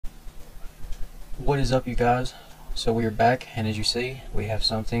What is up, you guys? So we are back, and as you see, we have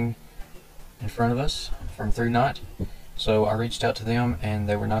something in front of us from Thru Nite. So I reached out to them, and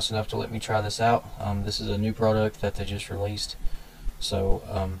they were nice enough to let me try this out. This is a new product that they just released, so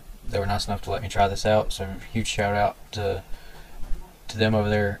they were nice enough to let me try this out. So huge shout out to them over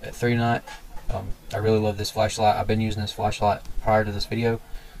there at Thru Nite. I really love this flashlight. I've been using this flashlight prior to this video,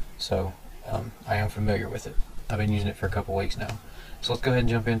 so I am familiar with it. I've been using it for a couple weeks now. So let's go ahead and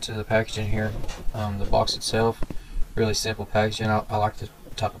jump into the packaging here. The box itself, really simple packaging. I like the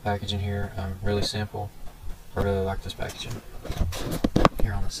type of packaging here. Really simple. I really like this packaging.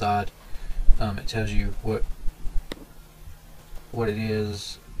 Here on the side, it tells you what it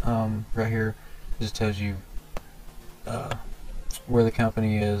is. Right here, it just tells you where the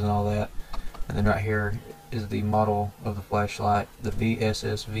company is and all that. And then right here is the model of the flashlight, the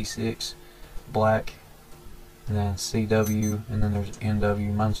Bss V6 black. And then CW, and then there's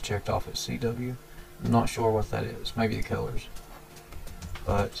NW. Mine's checked off at CW. I'm not sure what that is. Maybe the colors.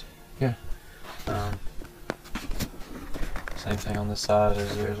 But yeah, same thing on this side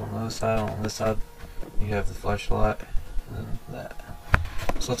as there is on the other side. On this side, you have the flashlight and that.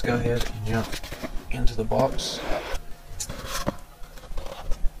 So let's go ahead and jump into the box.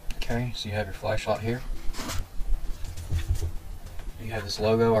 Okay, so you have your flashlight here. You have this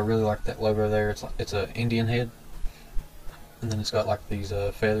logo. I really like that logo there. It's a Indian head, and then it's got like these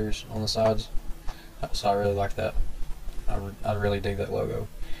feathers on the sides. So I really like that. I really dig that logo.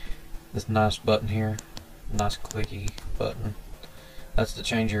 This nice button here, nice clicky button. That's to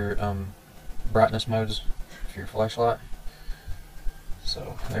change your brightness modes for your flashlight.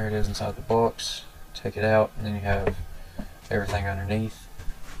 So there it is inside the box. Take it out, and then you have everything underneath.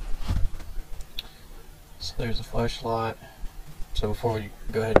 So there's the flashlight. So before we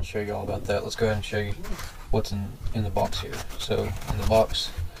go ahead and show you all about that, let's go ahead and show you what's in the box here. So in the box,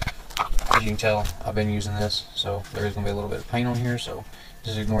 as you can tell, I've been using this, so there is going to be a little bit of paint on here, so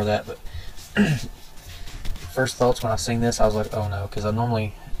just ignore that. But first thoughts when I seen this, I was like, oh no, because I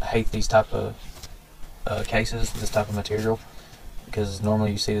normally hate these type of cases, this type of material, because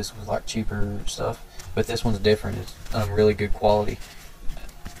normally you see this with like cheaper stuff, but this one's different. It's really good quality.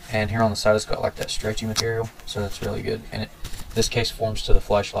 And here on the side, it's got like that stretchy material, so that's really good. And this case forms to the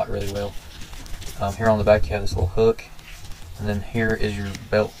flashlight really well. Here on the back, you have this little hook, and then here is your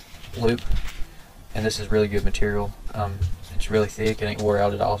belt loop. And this is really good material. It's really thick. It ain't wore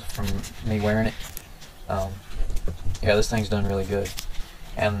out at all from me wearing it. Yeah, this thing's done really good.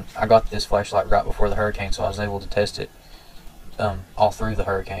 And I got this flashlight right before the hurricane, so I was able to test it all through the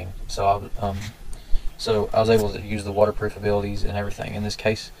hurricane. So I was able to use the waterproof abilities and everything. And this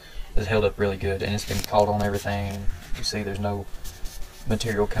case has held up really good, and it's been caught on everything. You see there's no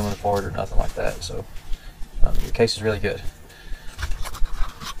material coming apart or nothing like that. So your case is really good.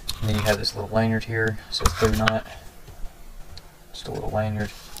 And then you have this little lanyard here. It says Thru Nite. Just a little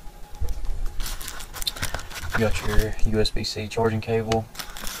lanyard. You got your USB-C charging cable.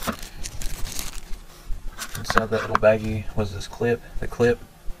 Inside that little baggie was this clip. The clip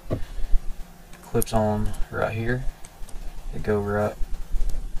clips on right here. It go right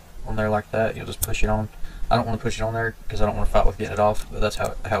on there like that. You'll just push it on. I don't want to push it on there because I don't want to fight with getting it off, but that's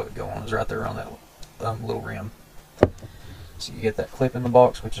how it go on, is right there on that little rim. So you get that clip in the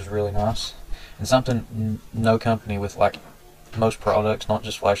box, which is really nice, and something no company with like most products, not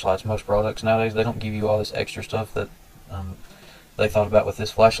just flashlights, most products nowadays, they don't give you all this extra stuff that they thought about with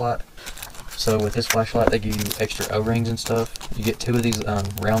this flashlight. So with this flashlight, they give you extra O-rings and stuff. You get 2 of these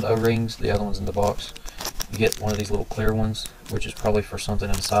round O-rings, the other one's in the box. You get one of these little clear ones, which is probably for something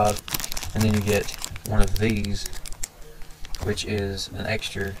inside. And then you get one of these, which is an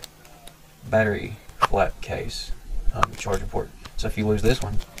extra battery flat case charging port. So if you lose this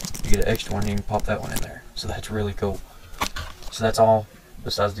one, you get an extra one and you can pop that one in there. So that's really cool. So that's all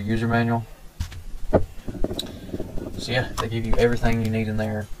besides the user manual. So yeah, they give you everything you need in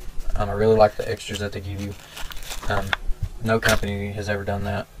there. I really like the extras that they give you. No company has ever done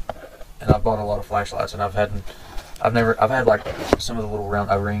that. And I've bought a lot of flashlights, and I've had like some of the little round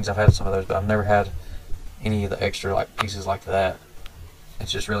O-rings. I've had some of those, but I've never had any of the extra like pieces like that.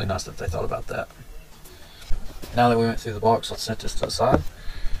 It's just really nice that they thought about that. Now that we went through the box, let's set this to the side.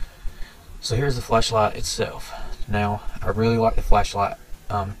 So here's the flashlight itself. Now I really like the flashlight.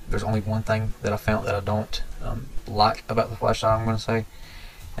 There's only one thing that I found that I don't like about the flashlight, I'm going to say,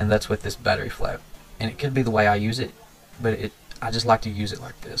 and that's with this battery flap. And it could be the way I use it, but I just like to use it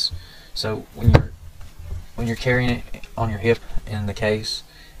like this. So when you're carrying it on your hip in the case,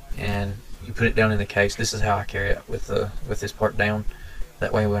 and you put it down in the case, this is how I carry it with this part down.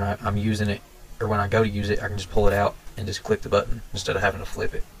 That way when I'm using it, or when I go to use it, I can just pull it out and just click the button instead of having to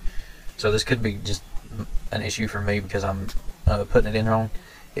flip it. So this could be just an issue for me because I'm putting it in wrong.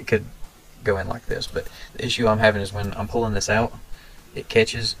 It could go in like this, but the issue I'm having is when I'm pulling this out, it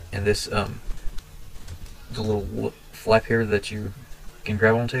catches, and this the little flap here that you can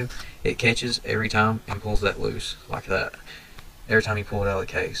grab onto, it catches every time and pulls that loose like that every time you pull it out of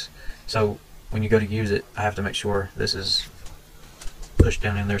the case. So when you go to use it, I have to make sure this is pushed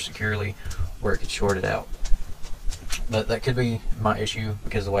down in there securely where it gets shorted out. But that could be my issue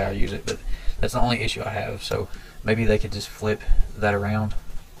because of the way I use it, but that's the only issue I have. So maybe they could just flip that around,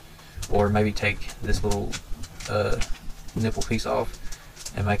 or maybe take this little nipple piece off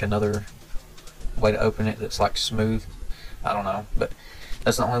and make another way to open it that's like smooth. I don't know, but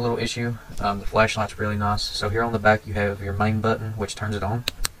that's the only little issue. The flashlight's really nice. So here on the back you have your main button, which turns it on,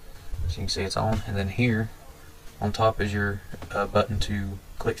 so you can see it's on, and then here on top is your button to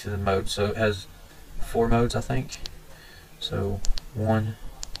click through the mode. So it has 4 modes, I think. So 1,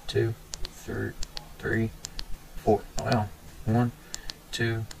 2, 3, 4. Oh, wow. 1,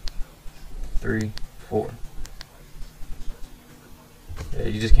 2, 3, 4. Yeah,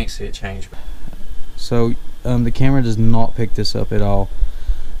 you just can't see it change. So the camera does not pick this up at all.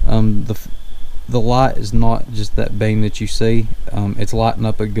 The light is not just that beam that you see. It's lighting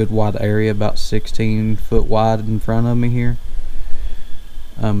up a good wide area, about 16 foot wide in front of me here.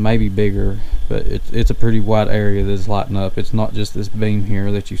 Maybe bigger, but it's a pretty wide area that's lighting up. It's not just this beam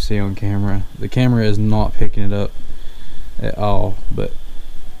here that you see on camera. The camera is not picking it up at all, but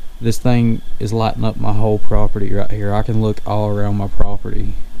this thing is lighting up my whole property right here. I can look all around my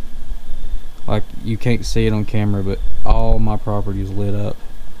property. Like, you can't see it on camera, but all my property is lit up.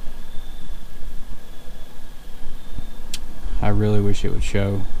 I really wish it would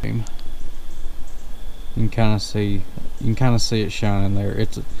show. You can kind of see it shining there.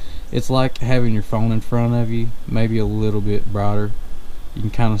 It's like having your phone in front of you, maybe a little bit brighter. You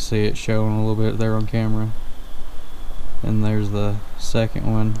can kind of see it showing a little bit there on camera. And there's the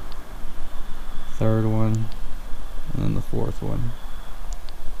second one, third one, and then the fourth one.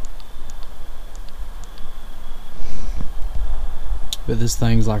 But this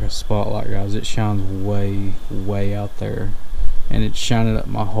thing's like a spotlight, guys. It shines way out there, and it's shining up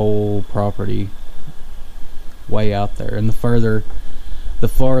my whole property way out there. And the farther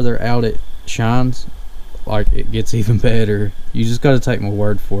out it shines, like, it gets even better. You just got to take my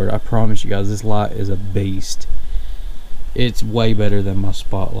word for it. I promise you guys, this light is a beast. It's way better than my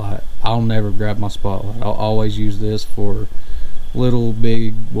spotlight. I'll never grab my spotlight. I'll always use this for little,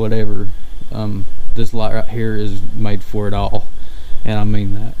 big, whatever. This light right here is made for it all, and I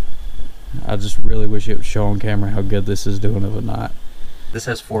mean that. I just really wish it would show on camera how good this is doing of a night. This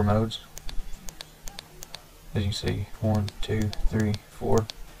has 4 modes, as you can see. 1, 2, 3, 4,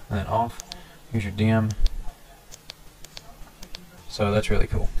 and then off. Here's your dim. So that's really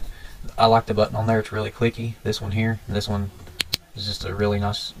cool. I like the button on there. It's really clicky. This one here, and this one is just a really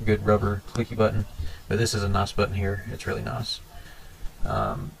nice, good rubber clicky button. But this is a nice button here. It's really nice.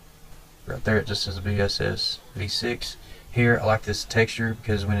 Right there it just says Bss V6. Here I like this texture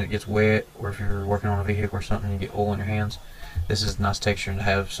because when it gets wet, or if you're working on a vehicle or something, you get oil in your hands. This is a nice texture to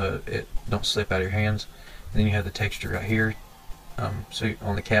have so it don't slip out of your hands. And then you have the texture right here, so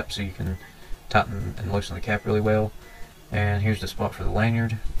on the cap, so you can tighten and loosen the cap really well. And here's the spot for the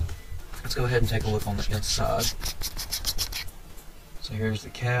lanyard. Let's go ahead and take a look on the inside. So here's the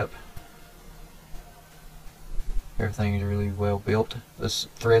cap. Everything is really well built. The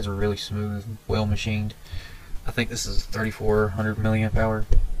threads are really smooth, well machined. I think this is 3400 milliamp hour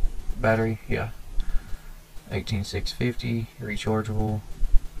battery. Yeah, 18650 rechargeable.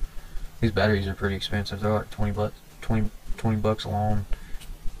 These batteries are pretty expensive. They're like 20 bucks alone.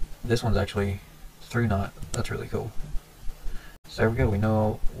 This one's actually Thru Nite. That's really cool. So there we go. We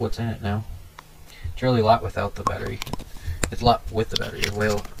know what's in it now. It's really light without the battery. It's light with the battery as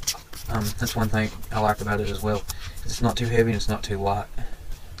well. That's one thing I like about it as well. It's not too heavy and it's not too light.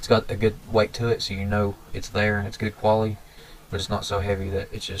 It's got a good weight to it, so you know it's there and it's good quality, but it's not so heavy that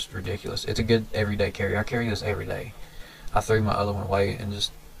it's just ridiculous. It's a good everyday carry. I carry this every day. I threw my other one away and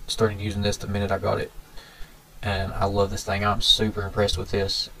just started using this the minute I got it, and I love this thing. I'm super impressed with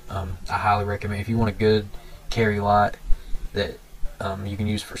this. I highly recommend, if you want a good carry light that you can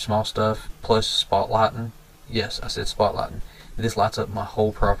use for small stuff plus spotlighting. Yes, I said spotlighting. This lights up my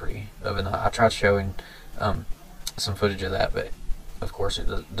whole property of a night. I tried showing some footage of that, but of course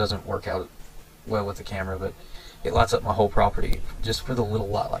it doesn't work out well with the camera, but it lights up my whole property just with a little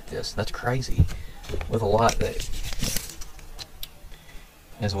light like this. That's crazy. With a light that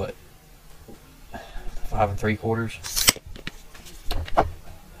is what, 5 3/4.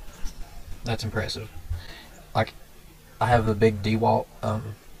 That's impressive. Like, I have the big DeWalt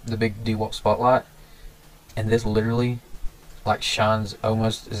the big DeWalt spotlight, and this literally like shines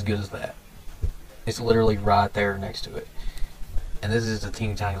almost as good as that. It's literally right there next to it, and this is a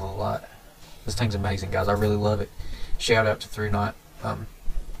teeny tiny little light. This thing's amazing, guys. I really love it. Shout out to Thru Nite.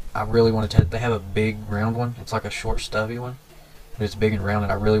 I really want to test. They have a big round one. It's like a short stubby one, but it's big and round,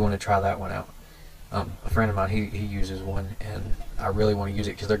 and I really want to try that one out. A friend of mine, he uses one, and I really want to use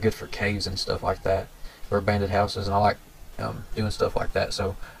it because they're good for caves and stuff like that, or abandoned houses, and I like doing stuff like that.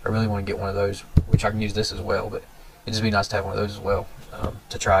 So I really want to get one of those, which I can use this as well, but it'd just be nice to have one of those as well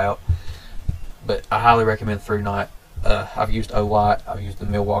to try out. But I highly recommend Thru Nite. I've used Olight, I've used the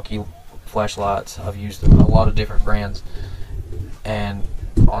Milwaukee flashlights, I've used a lot of different brands, and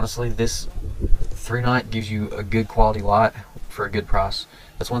honestly, this Thru Nite gives you a good quality light for a good price.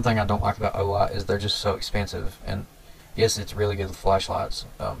 That's one thing I don't like about Olight, is they're just so expensive. And yes, it's really good with flashlights,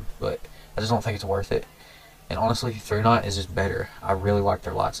 but I just don't think it's worth it. And honestly, Thru Nite is just better. I really like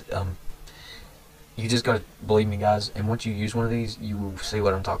their lights. You just gotta believe me, guys. And once you use one of these, you will see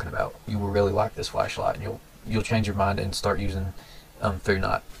what I'm talking about. You will really like this flashlight, and you'll change your mind and start using Thru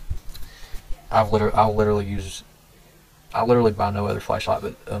Nite. I literally buy no other flashlight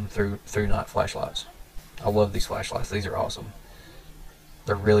but Thru Nite flashlights. I love these flashlights. These are awesome.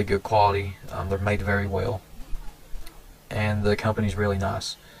 They're really good quality. They're made very well, and the company's really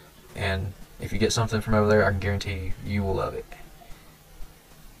nice. And if you get something from over there, I can guarantee you will love it.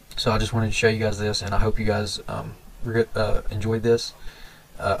 So I just wanted to show you guys this, and I hope you guys enjoyed this.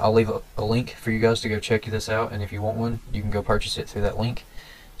 I'll leave a link for you guys to go check this out, and if you want one, you can go purchase it through that link.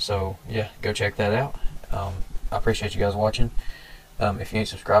 So yeah, go check that out. I appreciate you guys watching. If you ain't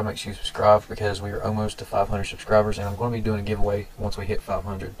subscribed, make sure you subscribe, because we are almost to 500 subscribers, and I'm going to be doing a giveaway once we hit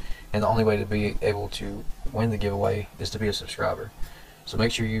 500. And the only way to be able to win the giveaway is to be a subscriber. So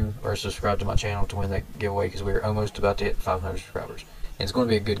make sure you are subscribed to my channel to win that giveaway, because we are almost about to hit 500 subscribers. And it's going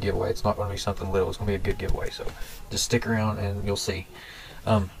to be a good giveaway. It's not going to be something little. It's going to be a good giveaway. So just stick around and you'll see.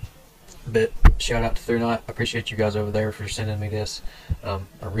 But shout out to Thru Nite. I appreciate you guys over there for sending me this. I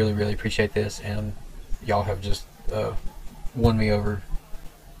really, really appreciate this, and y'all have just won me over.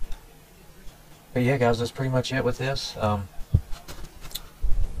 But yeah, guys, that's pretty much it with this. I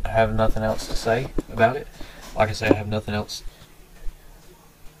have nothing else to say about it. Like I said, I have nothing else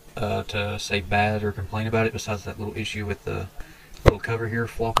to say bad or complain about it, besides that little issue with the little cover here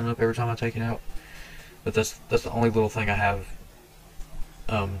flopping up every time I take it out. But that's the only little thing I have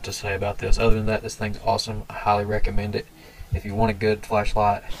to say about this. Other than that, this thing's awesome. I highly recommend it. If you want a good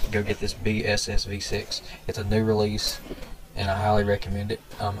flashlight, go get this Bss V6. It's a new release, and I highly recommend it.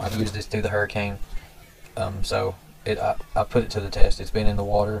 I've used this through the hurricane, so I put it to the test. It's been in the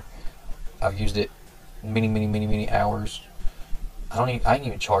water. I've used it many hours. I ain't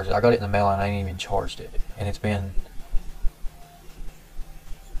even charged it. I got it in the mail and I ain't even charged it, and it's been,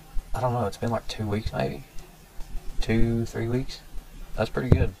 I don't know, it's been like 2 weeks, maybe 2-3 weeks. That's pretty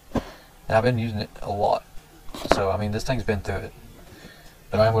good, and I've been using it a lot. So I mean, this thing's been through it.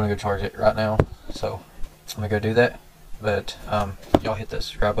 But I'm going to go charge it right now, so I'm going to go do that. But y'all hit the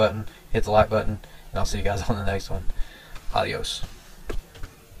subscribe button, hit the like button, and I'll see you guys on the next one. Adios.